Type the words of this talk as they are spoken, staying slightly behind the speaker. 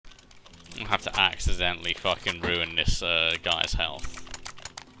I have to accidentally fucking ruin this guy's health.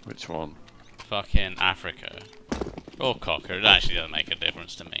 Which one? Fucking Africa. Or Cocker, it actually doesn't make a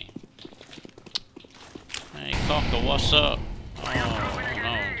difference to me. Hey Cocker, what's up? Oh no.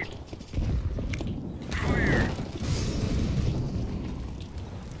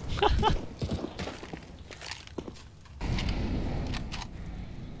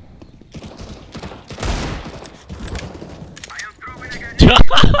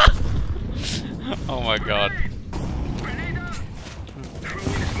 Oh my god.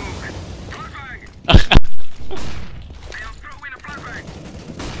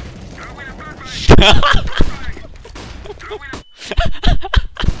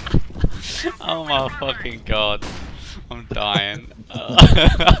 Oh my fucking god. I'm dying.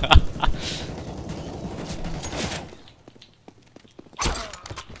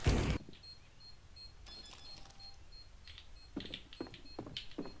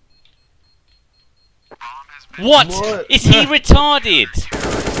 What? Is he retarded?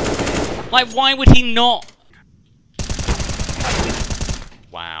 Like, why would he not?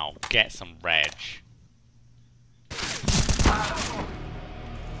 Wow, get some reg.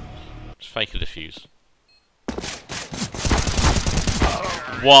 Just fake a defuse.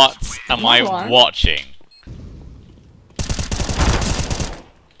 What am I watching?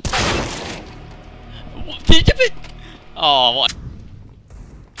 Oh, what?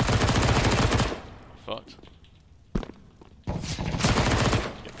 Fucked.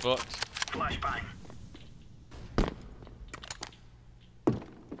 Get fucked. Flashbang.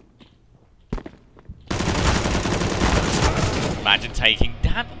 Imagine taking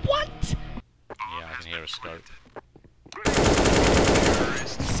damn. What? Yeah, I can hear a scope.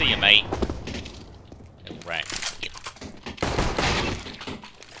 See you, mate. Get wrecked.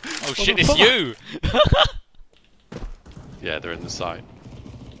 Oh shit, it's you! Yeah, they're in the site.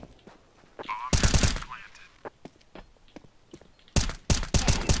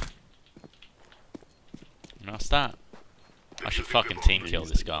 What's that? I should fucking team kill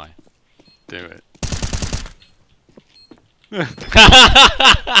this guy. Do it.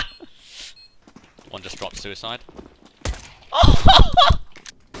 One just dropped suicide.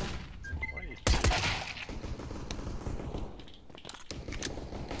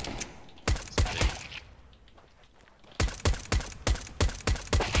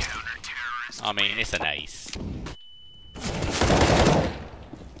 I mean, it's an ace.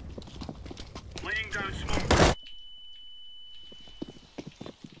 Laying down smoke.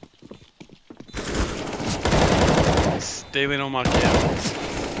 Stealing all my kills.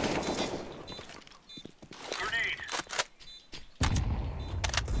 Grenade.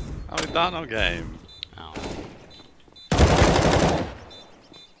 How is that no game? Oh.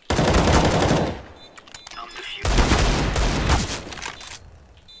 I'm defused.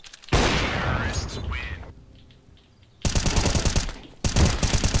 Terrorists win.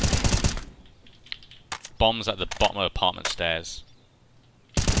 Bombs at the bottom of apartment stairs.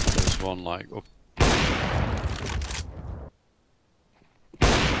 There's one like up. That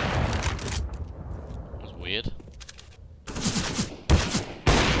was weird.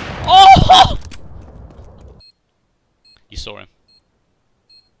 Oh! You saw him.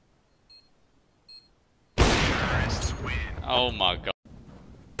 Terrorists win. Oh my god.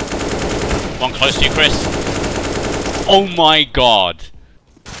 One close to you, Chris. Oh my god.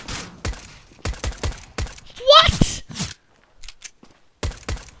 What?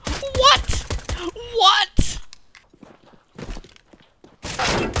 What? What?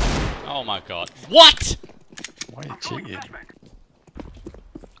 Oh my god. What? Why are you cheating?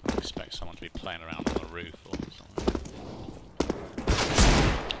 I expect someone to be playing around on the roof or something.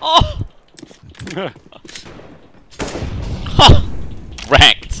 Oh!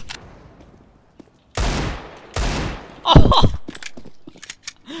 Wrecked! Oh!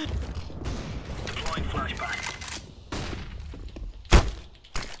 Deploying flashbang.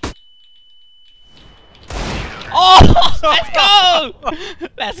 Oh! Let's go!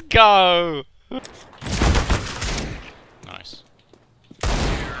 Let's go! Nice.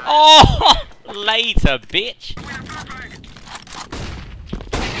 Oh! Later, bitch!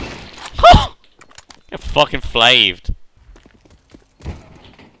 You're fucking flaved.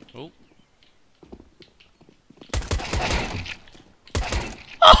 Oh.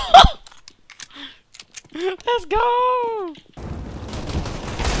 Let's go!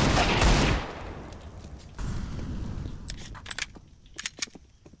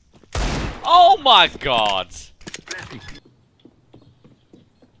 Oh my god!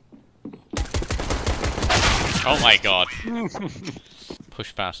 Oh my god.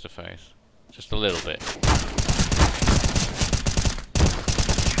 Push faster, face. Just a little bit.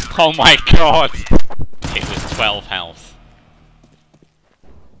 Oh my god! It was 12 health.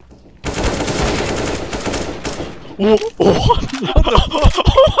 What?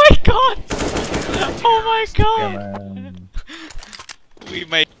 Oh my god! Oh my god! Man. We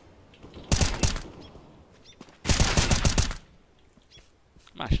made.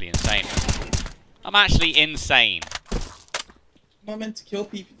 I'm actually insane. I'm actually insane. I'm not meant to kill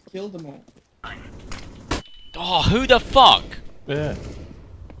people, kill them all. Oh, who the fuck? Yeah.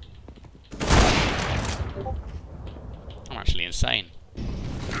 I'm actually insane.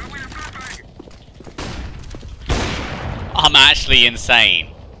 I'm actually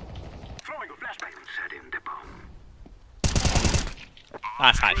insane. Throwing a flashbang. Setting the bomb.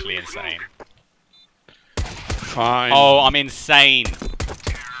 That's actually insane. Fine. Oh, I'm insane.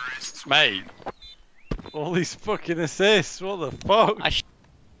 Mate. All these fucking assists. What the fuck?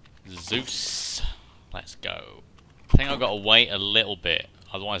 Zeus. Let's go. I think I've got to wait a little bit,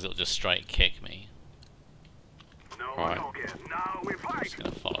 otherwise it'll just straight kick me. No, Right. no, again. Now we I'm fight. just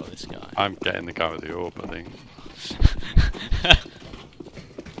gonna follow this guy. I'm getting the guy with the orb, I think.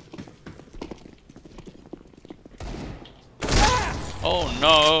 Oh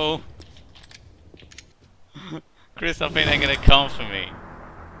no! Chris, I think they're gonna come for me.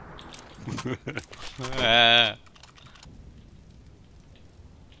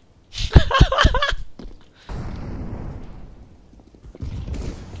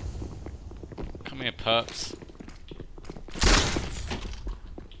 Come here, perps.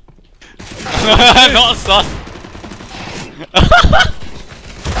 Not sus.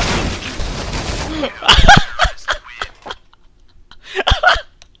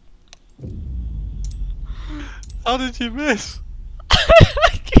 How did you miss?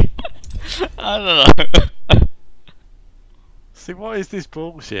 I don't know. See, what is this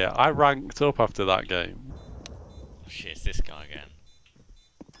bullshit? I ranked up after that game. Oh, shit, it's this guy again.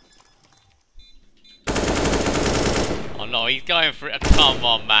 Oh no, he's going for it. Come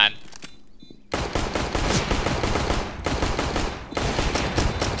on, man.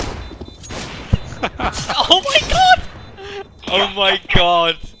 Oh my god! Oh my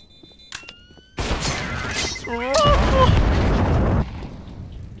god!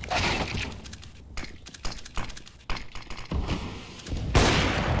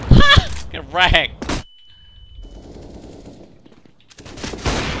 Get wrecked!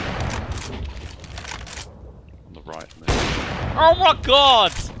 On the right, mate. Oh my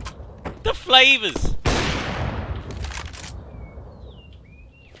god! The flavors!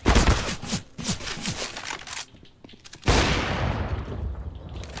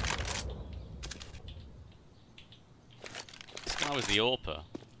 This guy was the AWPer.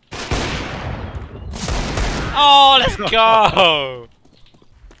 Oh, let's go!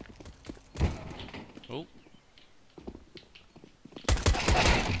 Oh.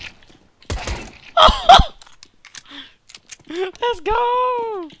 Let's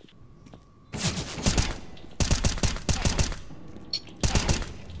go!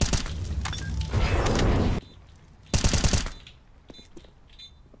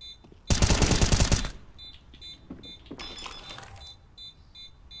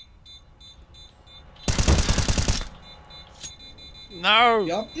 No!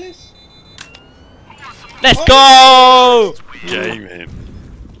 You up this? Let's go! Gaming.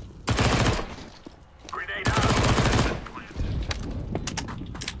 Grenade out.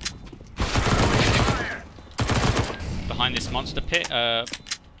 Fire. Behind this monster pit,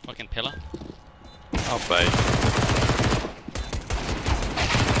 fucking pillar. I'll bait.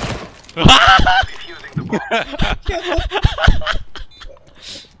 Defusing the bomb.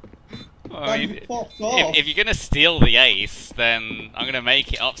 I mean, you popped off. if you're gonna steal the ace, then I'm gonna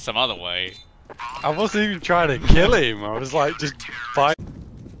make it up some other way. I wasn't even trying to kill him. I was like, just fight.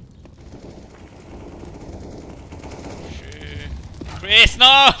 Chris,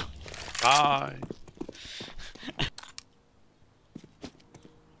 no! Bye.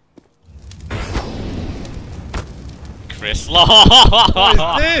 Chris, Law!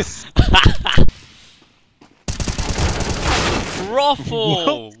 What is this?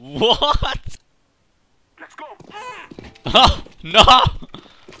 Ruffle! What? Let's go. Oh, no!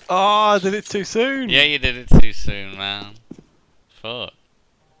 Oh, I did it too soon. Yeah, you did it too soon, man. Fuck.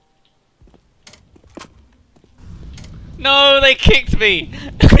 No, they kicked me!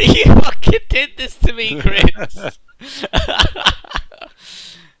 You fucking did this to me, Chris!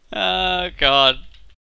 Oh, God.